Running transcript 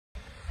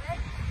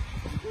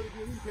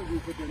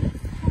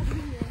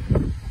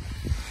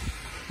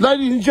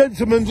Ladies and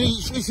gentlemen,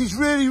 this is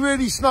really,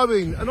 really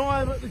snowing, and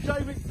I am at the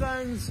Jaywick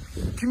Sands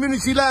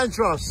Community Land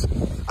Trust,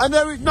 and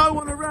there is no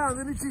one around,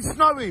 and it is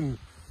snowing.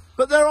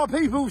 But there are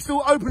people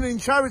still opening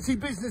charity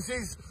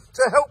businesses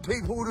to help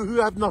people who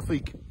have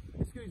nothing.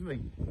 Excuse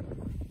me.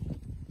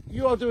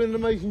 You are doing an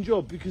amazing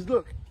job, because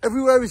look,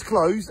 everywhere is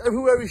closed,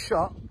 everywhere is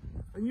shut,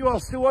 and you are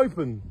still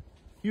open.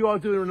 You are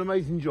doing an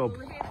amazing job.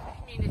 We're here for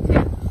the community,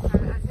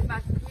 as it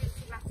matters,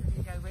 community matters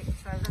in Jaywick,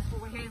 so that's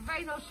what we're here.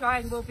 Rain or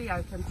shine, we'll be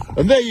open.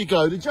 And there you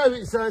go, the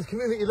Jaywick Sands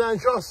Community Land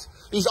Trust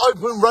is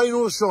open, rain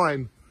or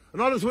shine.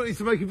 And I just wanted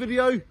to make a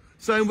video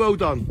saying well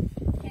done.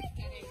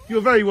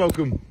 You're very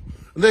welcome.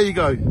 And there you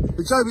go,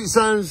 the Jaywick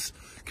Sands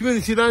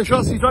Community Land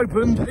Trust is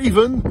opened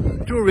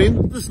even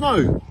during the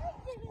snow.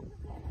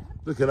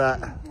 Look at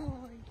that.